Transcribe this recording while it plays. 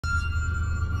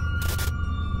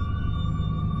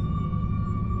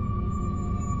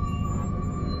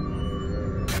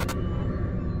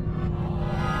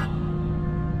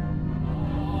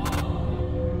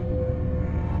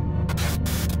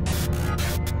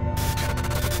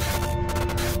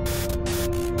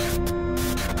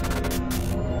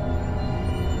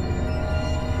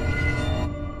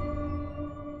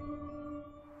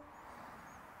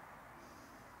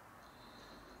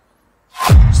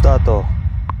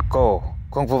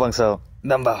공포방송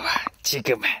넘버원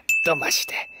지금은 또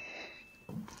마시대.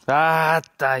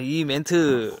 아따 이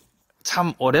멘트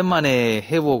참 오랜만에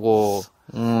해보고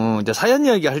이제 사연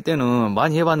이야기 할 때는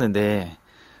많이 해봤는데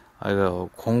아이고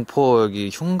공포 여기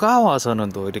흉가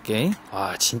와서는 또 이렇게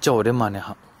진짜 오랜만에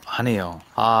하네요.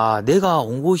 내가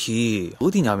온 곳이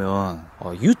어디냐면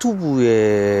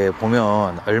유튜브에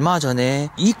보면 얼마 전에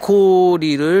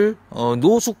이코리를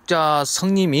노숙자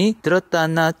성님이 들었다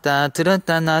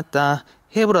놨다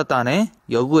해버렸다네.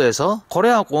 여구에서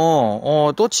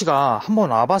거래하고 또치가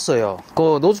한번 와봤어요.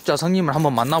 그 노숙자 성님을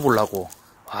한번 만나보려고.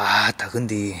 다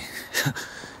근데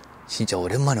진짜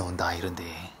오랜만에 온다 이런데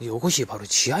이곳이 바로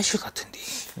지하실 같은데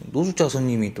노숙자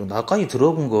손님이 또 나까지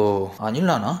들어본 거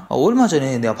아닐라나? 얼마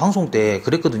전에 내가 방송 때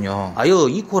그랬거든요.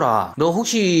 이코라 너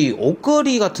혹시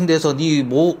옷걸이 같은 데서 네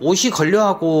뭐 옷이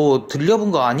걸려하고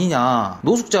들려본 거 아니냐?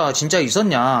 노숙자 진짜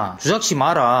있었냐? 주작시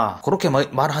마라. 그렇게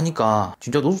말하니까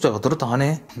진짜 노숙자가 들었다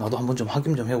하네. 나도 한번 좀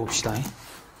확인 좀 해봅시다.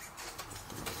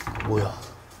 뭐야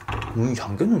문이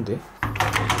잠겼는데?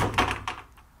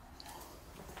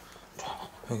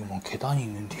 여기 뭐 계단이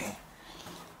있는데.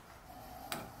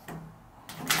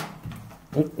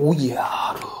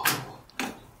 오예야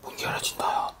문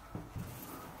열어진다.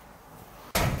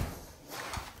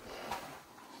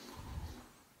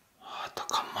 야 딱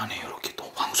간만에 이렇게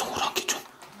또 방송을 한 게 좀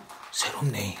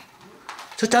새롭네.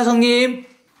 숙자성님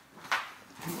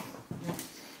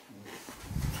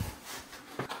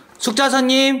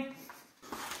숙자성님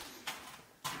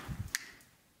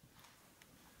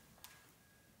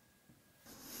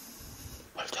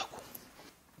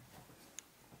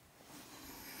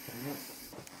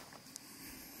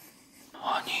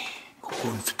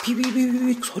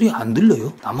비비비비 소리 안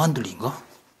들려요? 나만 들린가?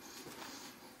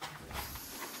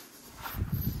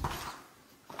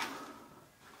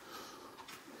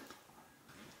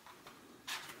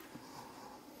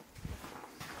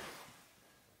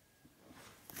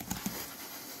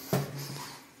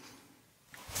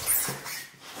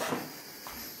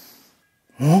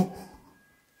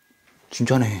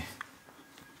 진짜네.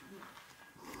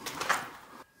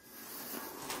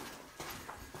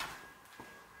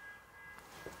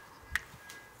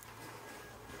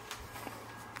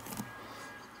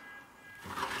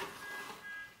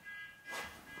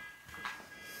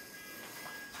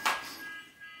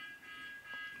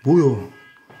 뭐야?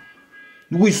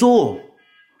 누구 있어?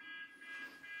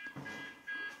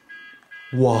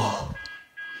 와,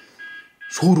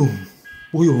 소름.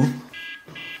 뭐야?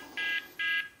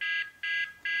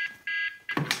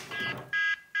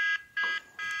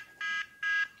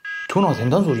 전화가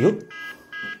된다는 소리야?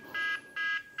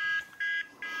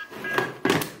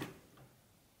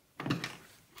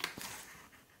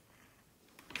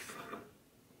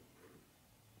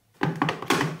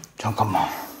 잠깐만.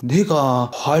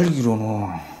 내가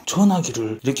알기로는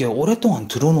전화기를 이렇게 오랫동안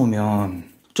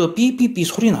들어놓으면 저 삐삐삐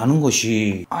소리 나는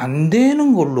것이 안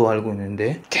되는 걸로 알고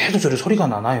있는데 계속 저리 소리가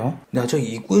나나요? 내가 저기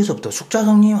입구에서부터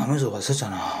숙자성님 하면서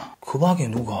왔었잖아. 그 방에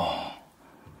누가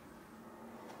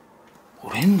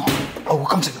뭘 했나? 아우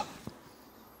깜짝이야.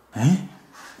 에?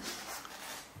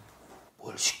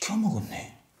 뭘 시켜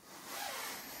먹었네.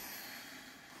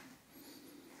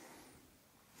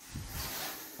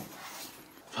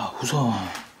 자 우선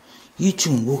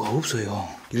 2층은 뭐가 없어요.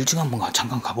 1층 한번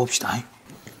잠깐 가봅시다.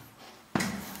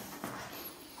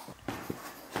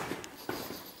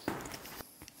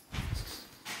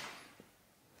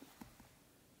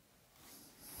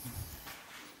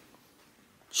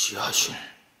 지하실.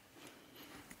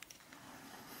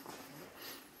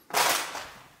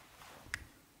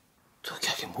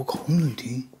 특이하게 뭐가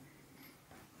없는데?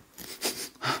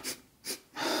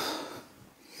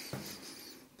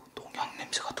 농약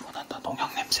냄새 같은 거 난다.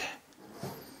 농약 냄새.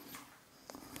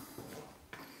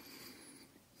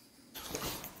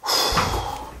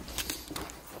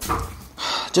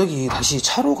 저기 다시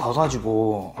차로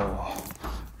가가지고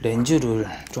렌즈를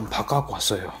좀 바꿔갖고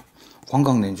왔어요.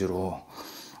 광각 렌즈로.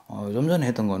 좀 전에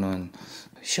했던 거는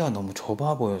시야 너무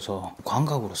좁아 보여서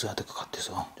광각으로 써야 될 것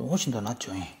같아서 좀 훨씬 더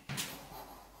낫죠.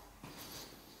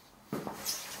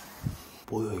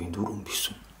 뭐야 이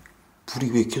누름빛은.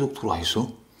 불이 왜 계속 들어와 있어?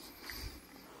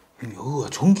 여기가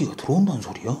전기가 들어온다는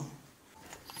소리야?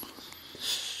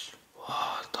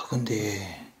 와, 나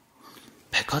근데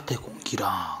백화대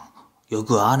공기랑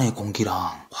여기 안에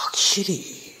공기랑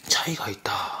확실히 차이가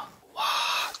있다. 와,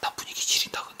 나 분위기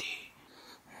지린다 근데.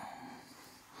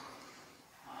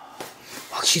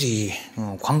 확실히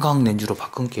광각 렌즈로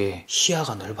바꾼 게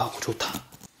시야가 넓하고 좋다.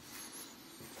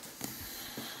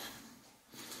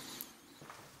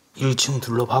 1층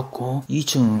둘러봤고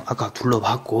 2층 아까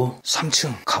둘러봤고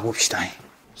 3층 가봅시다.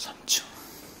 3층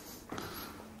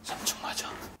맞아.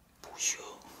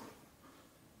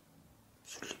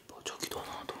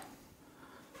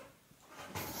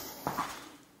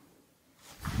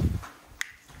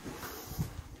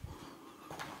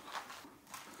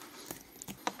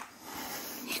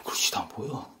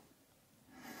 보여.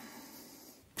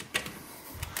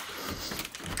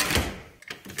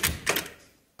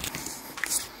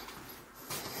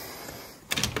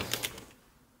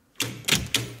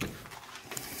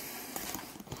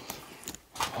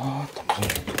 아,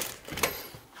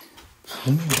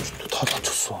 문이 또 다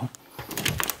닫혔어.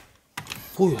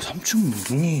 뭐야, 3층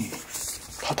문이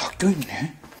다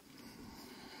닫혀있네.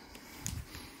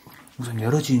 우선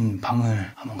열어진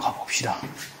방을 한번 가봅시다.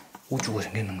 우주가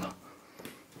생겼는가?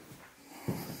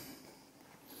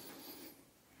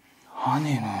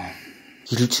 안에는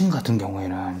 1층 같은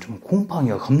경우에는 좀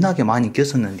곰팡이가 겁나게 많이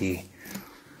꼈었는데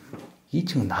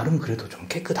 2층은 나름 그래도 좀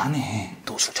깨끗하네.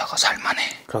 노숙자가 살만해.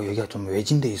 그리고 여기가 좀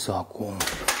외진돼 있어갖고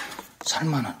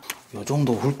살만한. 요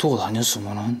정도 훑고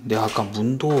다녔으면은 내가 아까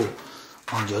문도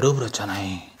막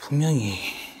열어버렸잖아요. 분명히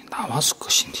나왔을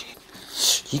것인데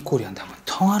이 꼬리한테 한번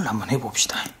통화를 한번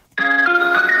해봅시다.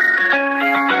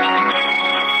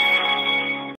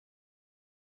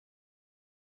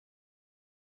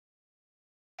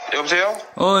 여보세요?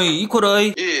 어이,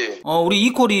 이콜이. 예. 우리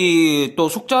이콜이 또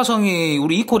숙자성이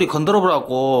우리 이콜이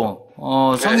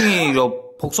건드려보라고 성이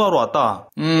복수하러 왔다.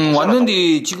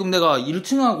 왔는데 지금 내가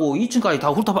 1층하고 2층까지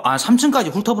다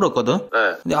 3층까지 훑어버렸거든? 네.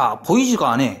 근데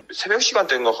보이지가 않아. 새벽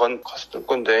시간대인가 갔을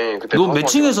건데. 그때 너 몇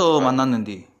층에서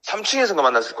만났는데? 3층에서가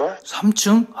만났을걸?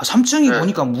 3층? 3층이 네.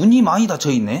 보니까 문이 많이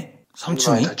닫혀있네.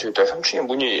 3층이? 닫혀있다. 3층에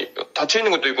문이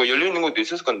닫혀있는 것도 있고 열려있는 것도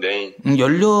있었을 건데.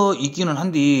 열려 있기는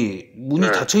한데 문이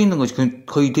네. 닫혀있는 것이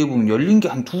거의 대부분 열린 게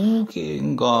한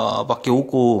 2개인가 밖에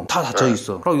없고 다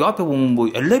닫혀있어. 그리고 이 앞에 보면 뭐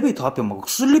엘리베이터 앞에 막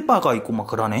슬리퍼가 있고 막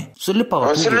그러네.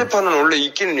 슬리퍼가 슬리퍼는 원래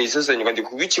있기는 있었으니까 근데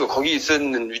그 위치가 거기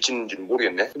있었는 위치인지는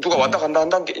모르겠네. 누가 왔다 갔다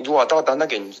한다는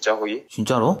게 진짜 거기?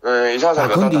 진짜로? 네, 이상한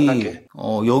사람이 왔다 갔다 한다는 게.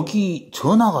 여기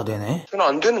전화가 되네? 전화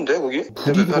안 되는데 거기?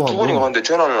 불이 두 번인가 봤는데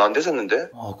전화는 안 됐었는데.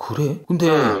 아, 그래? 근데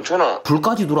전화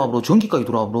불까지 들어와버려. 전기까지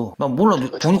들어와버려. 나 몰라.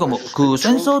 보니까 뭐 그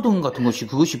센서등 같은 것이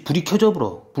그것이 불이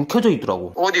켜져버려. 불 켜져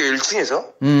있더라고. 어디가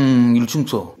 1층에서?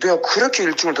 1층서. 내가 그렇게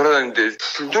 1층을 돌아다니는데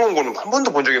불 들어온 거는 한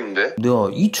번도 본 적이 없는데. 내가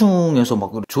 2층에서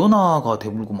막 전화가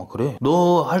대불고 막 그래.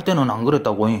 너 할 때는 안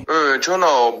그랬다고 해. 네, 전화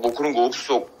뭐 그런 거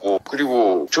없었고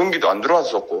그리고 전기도 안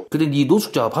들어왔었고. 근데 네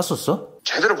노숙자 봤었어?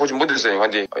 제대로 보진 못했어요.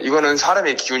 근데 이거는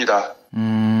사람의 기운이다.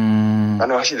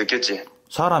 나는 확실히 느꼈지.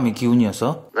 사람의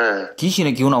기운이었어? 네.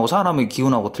 귀신의 기운하고 사람의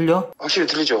기운하고 틀려? 확실히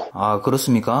틀리죠. 아,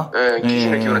 그렇습니까? 네,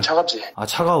 귀신의 기운은 차갑지. 아,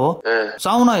 차가워? 네.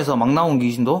 사우나에서 막 나온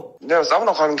귀신도? 내가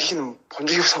사우나 가는 귀신은 본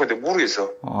적이 없어. 근데 모르겠어.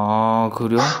 아,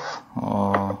 그래?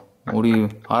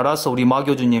 알았어, 우리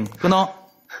마교주님. 끊어?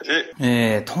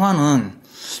 예. 예, 통화는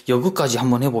여기까지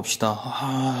한번 해봅시다.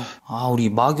 우리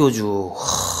마교주.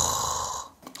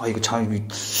 이거 참,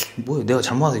 뭐야, 내가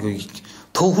잘못해서 이거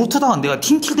더 훑어다가 내가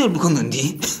팀킬대 묵었는데?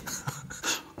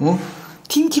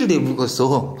 팀킬대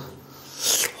묵었어.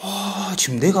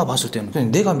 지금 내가 봤을 때는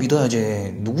그냥 내가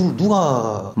믿어야지.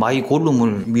 누가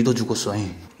마이콜룸을 믿어주겠어.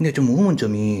 근데 좀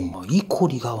의문점이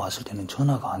이콜이가 왔을 때는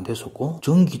전화가 안 됐었고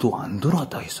전기도 안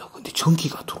들어왔다 했어. 근데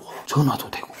전기가 들어와. 전화도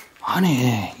되고.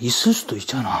 안에 있을 수도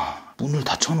있잖아. 문을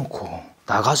닫혀놓고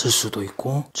나갔을 수도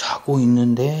있고 자고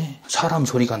있는데 사람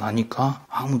소리가 나니까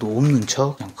아무도 없는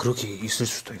척 그냥 그렇게 있을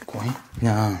수도 있고.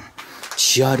 그냥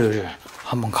지하를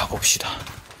한번 가봅시다.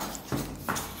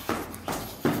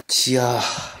 지하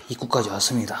입구까지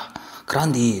왔습니다.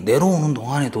 그런데 내려오는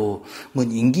동안에도 뭐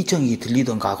인기증이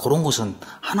들리던가 그런 것은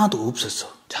하나도 없었어.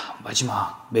 자,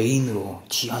 마지막 메인으로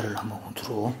지하를 한번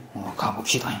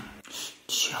가봅시다.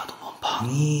 지하도 뭐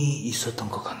방이 있었던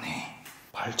것 같네.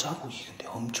 발자국이 근데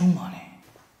엄청 많네.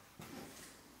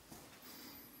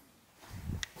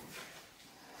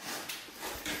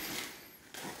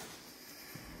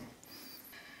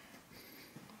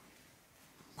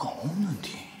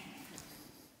 없는데.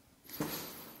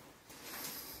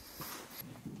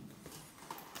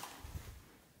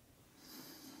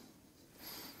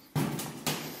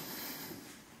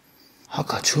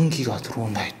 아까 전기가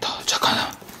들어온다 했다. 잠깐,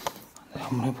 내가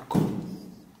한번 해볼까?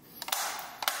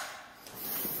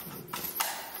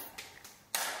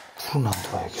 불은 안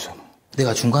들어와, 여기서는.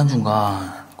 내가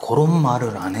중간중간 그런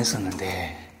말을 안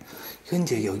했었는데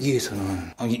현재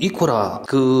여기에서는 이코라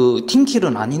그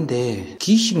팀킬은 아닌데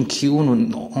귀신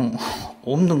기운은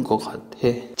없는 것 같아.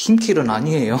 팀킬은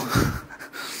아니에요.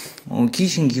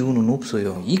 귀신 기운은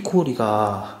없어요.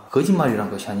 이코리가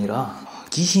거짓말이란 것이 아니라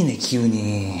귀신의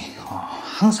기운이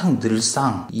항상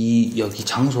늘상 여기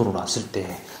장소로 왔을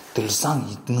때 늘상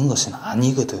있는 것은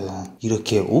아니거든.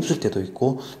 이렇게 없을 때도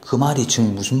있고. 그 말이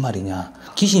지금 무슨 말이냐,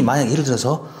 귀신이 만약 예를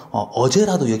들어서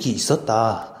어제라도 여기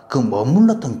있었다, 그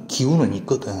머물렀던 기운은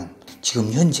있거든.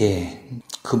 지금 현재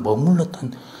그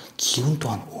머물렀던 기운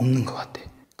또한 없는 것 같아.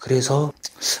 그래서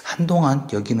한동안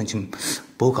여기는 지금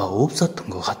뭐가 없었던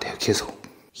것 같아요. 계속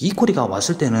이코리가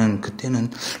왔을 때는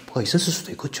그때는 뭐가 있었을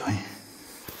수도 있겠죠.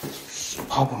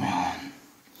 봐보면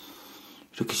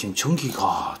이렇게 지금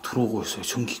전기가 들어오고 있어요.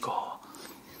 전기가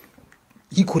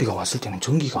이코리가 왔을 때는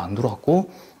전기가 안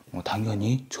들어왔고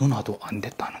당연히 전화도 안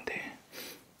됐다는데.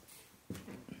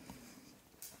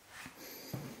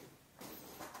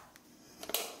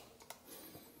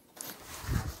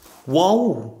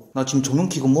 와우, 나 지금 조명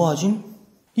켜고 뭐하지?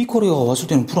 이코리가 왔을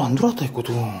때는 불 안 들어왔다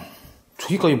했거든.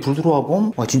 저기까지 불 들어와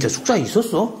봄? 와, 진짜 숙자에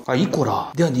있었어? 아,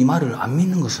 이코라, 내가 네 말을 안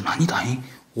믿는 것은 아니다.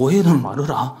 오해는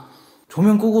말어라.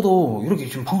 조명 끄고도 이렇게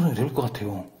지금 방송이 될 것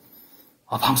같아요.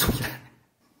 아, 방송이래.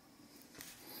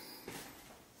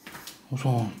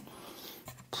 우선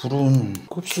불은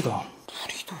끕시다.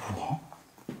 불이 들어와?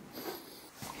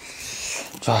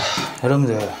 자,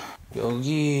 여러분들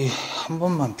여기 한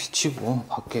번만 비치고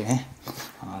밖에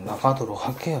나가도록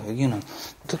할게요. 여기는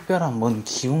특별한 뭔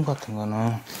기운 같은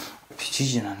거는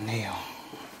비치진 않네요.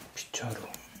 빗자루,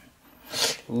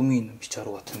 의미 있는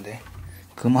빗자루 같은데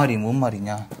그 말이 뭔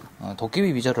말이냐?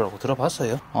 도깨비 빗자루라고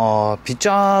들어봤어요?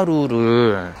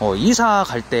 빗자루를 이사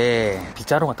갈 때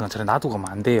빗자루 같은 거 저래 놔두고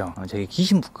가면 안 돼요. 저기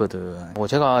귀신 붙거든.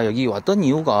 제가 여기 왔던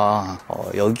이유가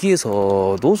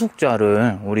여기에서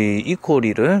노숙자를 우리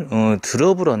이코리를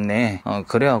들어버렸네.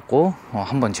 그래갖고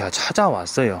한번 제가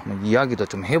찾아왔어요. 이야기도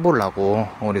좀 해보려고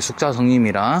우리 숙자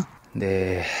성님이랑.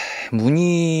 네,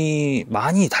 문이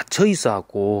많이 닫혀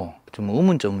있어갖고 좀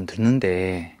의문점은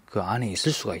드는데 그 안에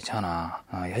있을 수가 있잖아.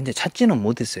 현재 찾지는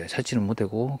못했어요. 찾지는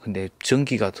못하고 근데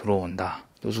전기가 들어온다.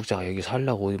 노숙자가 여기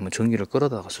살려고 뭐 전기를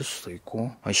끌어다가 쓸 수도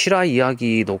있고. 실화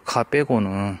이야기 녹화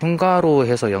빼고는 흉가로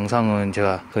해서 영상은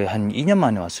제가 거의 한 2년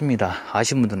만에 왔습니다.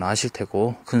 아신 분들은 아실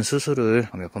테고 큰 수술을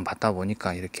몇 번 받다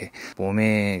보니까 이렇게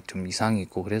몸에 좀 이상이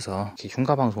있고 그래서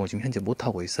흉가 방송을 지금 현재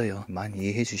못하고 있어요. 많이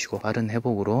이해해 주시고 빠른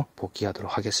회복으로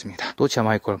복귀하도록 하겠습니다.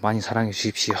 또치와마이콜 많이 사랑해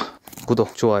주십시오.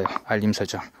 구독, 좋아요, 알림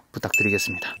설정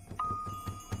부탁드리겠습니다.